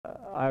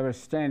I was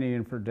standing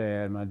in for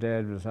Dad. My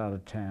dad was out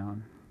of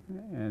town,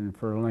 and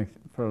for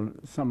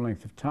some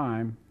length of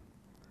time.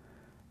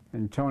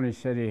 And Tony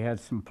said he had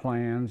some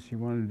plans. He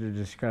wanted to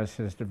discuss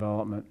his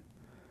development.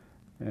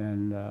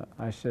 And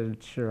I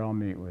said, sure, I'll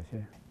meet with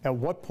you. At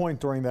what point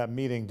during that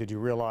meeting did you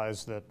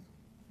realize that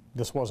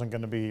this wasn't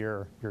going to be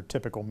your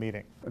typical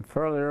meeting?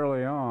 Fairly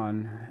early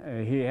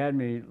on, he had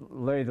me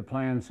lay the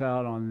plans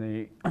out on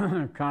the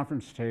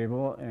conference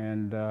table,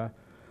 and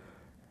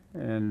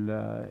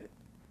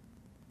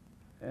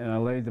I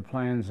laid the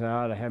plans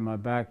out. I had my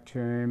back to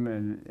him,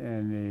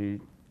 and he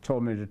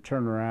told me to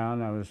turn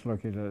around. I was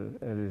looking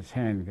at his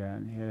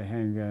handgun. He had a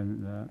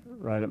handgun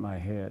right at my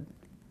head.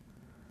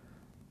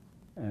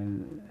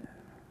 And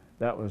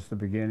that was the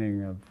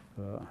beginning of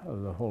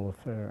the whole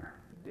affair.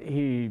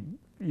 He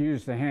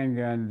used the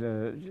handgun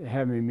to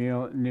have me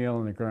kneel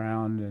on the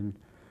ground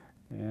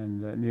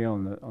and kneel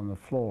on the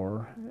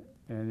floor.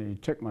 And he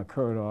took my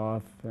coat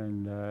off,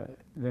 and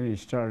then he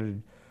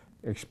started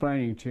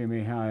explaining to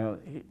me how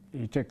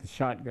he took the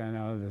shotgun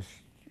out of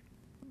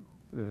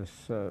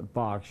this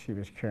box he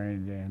was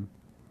carrying in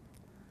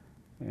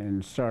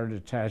and started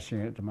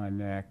attaching it to my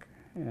neck.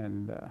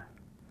 And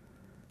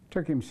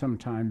took him some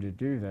time to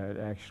do that,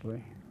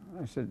 actually.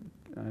 I said,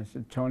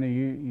 Tony,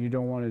 you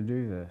don't want to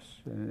do this,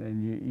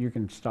 and you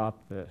can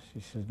stop this. He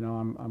says, no,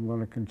 I'm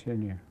going to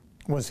continue.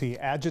 Was he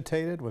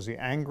agitated? Was he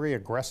angry,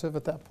 aggressive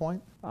at that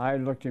point? I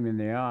looked him in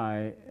the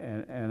eye,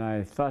 and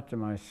I thought to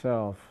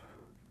myself,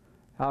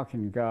 how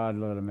can God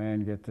let a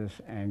man get this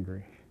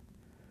angry?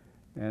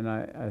 And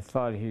I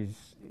thought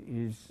he's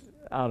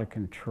out of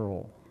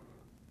control.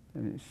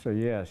 And so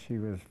yes, he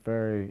was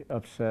very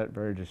upset,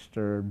 very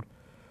disturbed,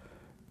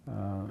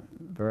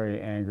 very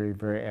angry,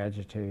 very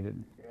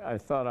agitated. I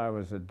thought I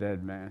was a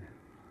dead man.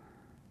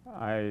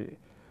 I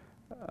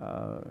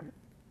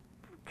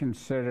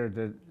considered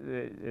that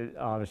it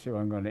obviously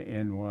wasn't going to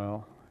end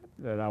well,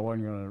 that I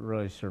wasn't going to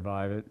really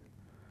survive it.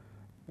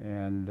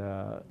 And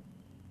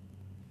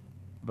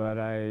but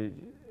I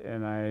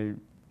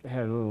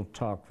had a little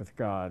talk with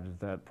God at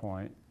that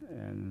point,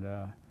 and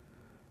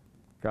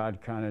God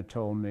kind of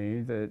told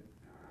me that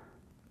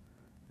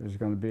it was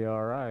going to be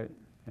all right,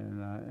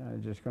 and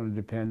I'm just going to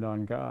depend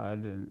on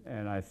God.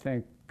 And I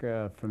think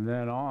from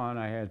then on,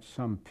 I had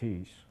some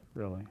peace,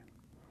 really.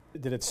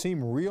 Did it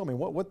seem real? I mean,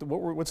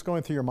 what's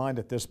going through your mind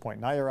at this point?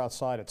 Now you're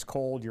outside, it's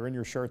cold, you're in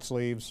your shirt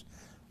sleeves.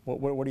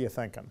 What are you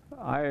thinking?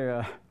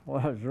 Well,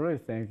 I was really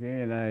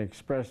thinking, and I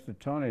expressed to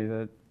Tony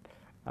that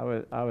I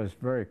was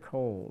very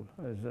cold.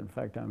 In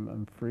fact,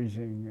 I'm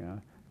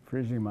freezing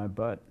my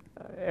butt.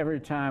 Every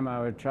time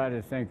I would try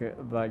to think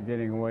about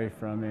getting away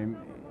from him,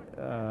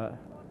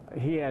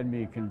 he had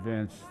me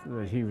convinced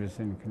that he was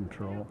in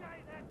control.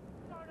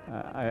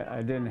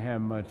 I didn't have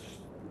much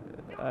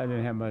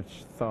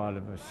thought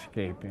of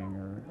escaping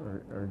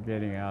or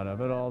getting out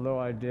of it. Although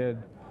I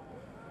did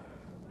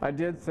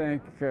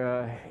think,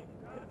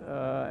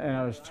 and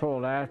I was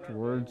told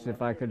afterwards,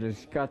 if I could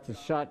just got the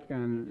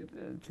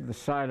shotgun to the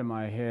side of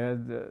my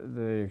head,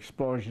 the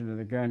explosion of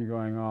the gun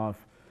going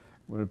off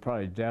would have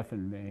probably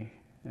deafened me.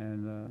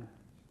 And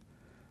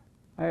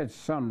I had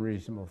some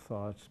reasonable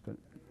thoughts, but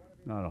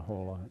not a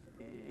whole lot.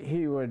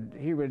 He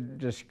would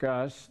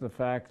discuss the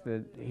fact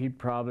that he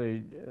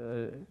probably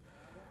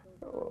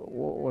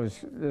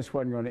this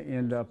wasn't going to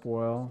end up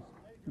well,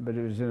 but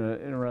it was in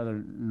a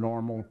rather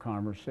normal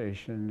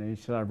conversation.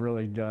 He said, "I've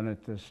really done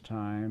it this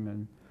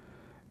time,"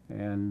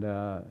 and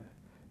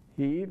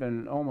he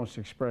even almost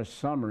expressed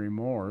some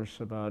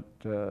remorse about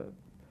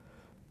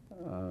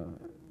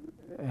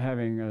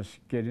having us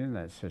get in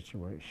that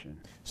situation.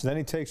 So then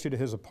he takes you to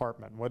his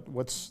apartment.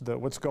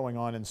 What's going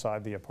on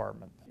inside the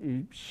apartment?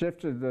 He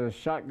shifted the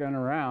shotgun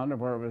around to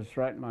where it was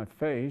right in my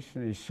face,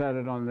 and he set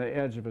it on the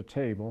edge of a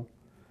table,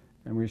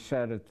 and we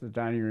sat at the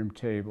dining room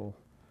table,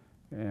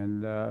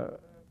 and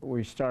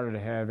we started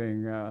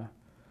having.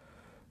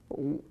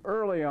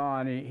 Early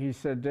on, he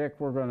said, "Dick,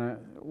 we're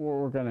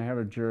gonna have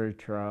a jury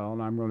trial,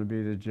 and I'm going to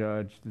be the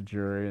judge, the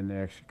jury, and the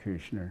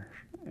executioner."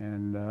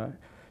 And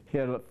he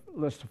had a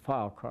list of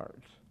file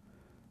cards,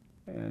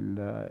 and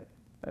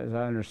as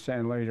I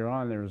understand later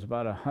on, there was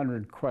about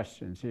 100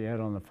 questions he had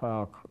on the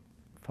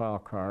file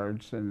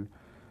cards, and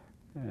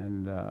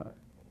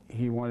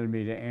he wanted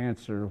me to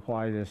answer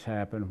why this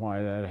happened,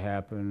 why that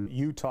happened.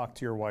 You talked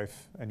to your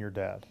wife and your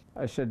dad.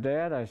 I said,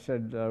 "Dad," I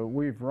said,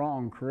 "we've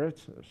wronged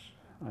Kiritsis."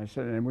 I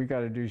said, "and we got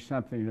to do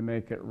something to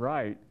make it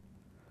right."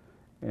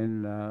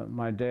 And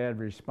my dad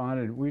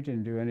responded, "We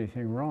didn't do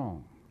anything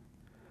wrong."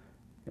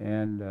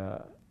 And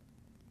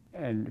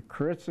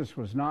Kiritsis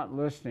was not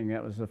listening.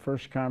 That was the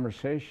first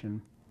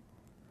conversation.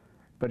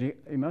 But he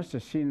must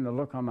have seen the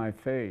look on my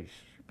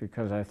face,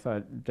 because I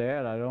thought,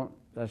 "Dad,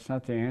 that's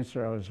not the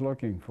answer I was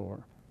looking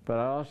for." But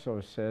I also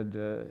said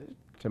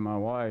to my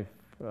wife,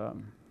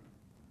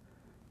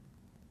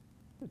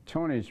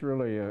 "Tony's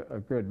really a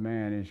good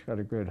man. He's got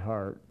a good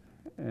heart."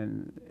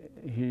 And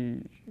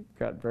he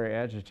got very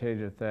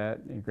agitated at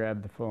that. He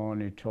grabbed the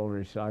phone, he told her,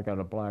 he said, "I got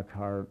a black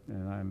heart,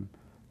 and I'm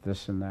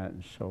this and that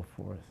and so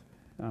forth.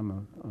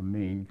 I'm a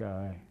mean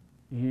guy."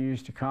 He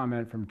used to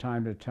comment from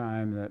time to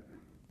time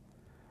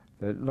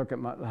that look at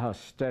how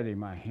steady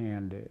my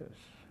hand is.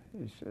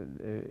 He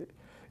said,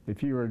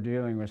 if you were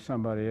dealing with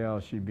somebody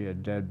else, you'd be a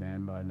dead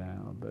man by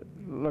now. But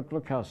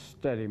look how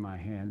steady my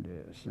hand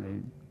is. And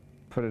he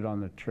put it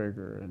on the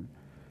trigger and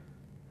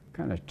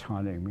kind of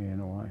taunting me in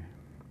a way.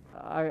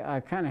 I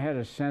kind of had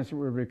a sense that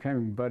we were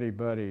becoming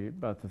buddy-buddy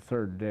about the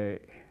third day.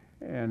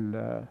 And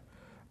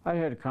I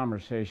had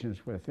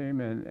conversations with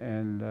him,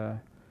 and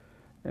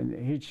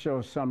he'd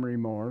show some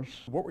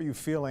remorse. What were you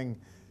feeling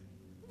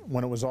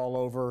when it was all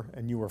over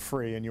and you were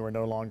free and you were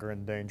no longer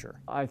in danger?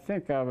 I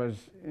think I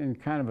was in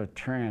kind of a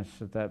trance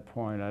at that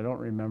point. I don't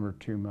remember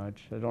too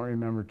much. I don't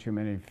remember too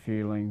many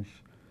feelings.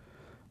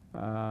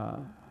 I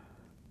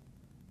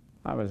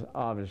was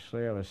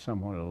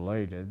somewhat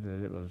elated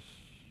that it was.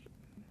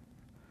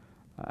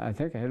 I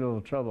think I had a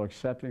little trouble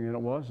accepting that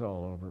it was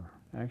all over,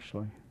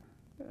 actually.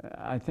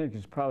 I think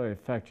it's probably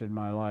affected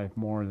my life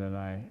more than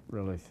I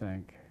really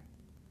think.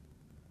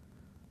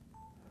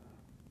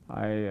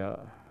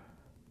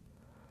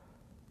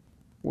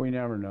 We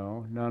never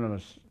know. None of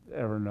us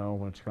ever know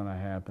what's going to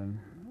happen.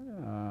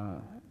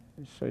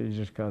 So you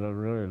just got to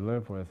really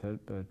live with it.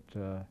 But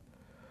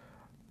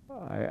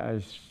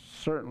I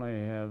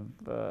certainly have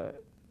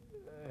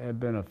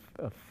been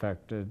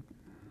affected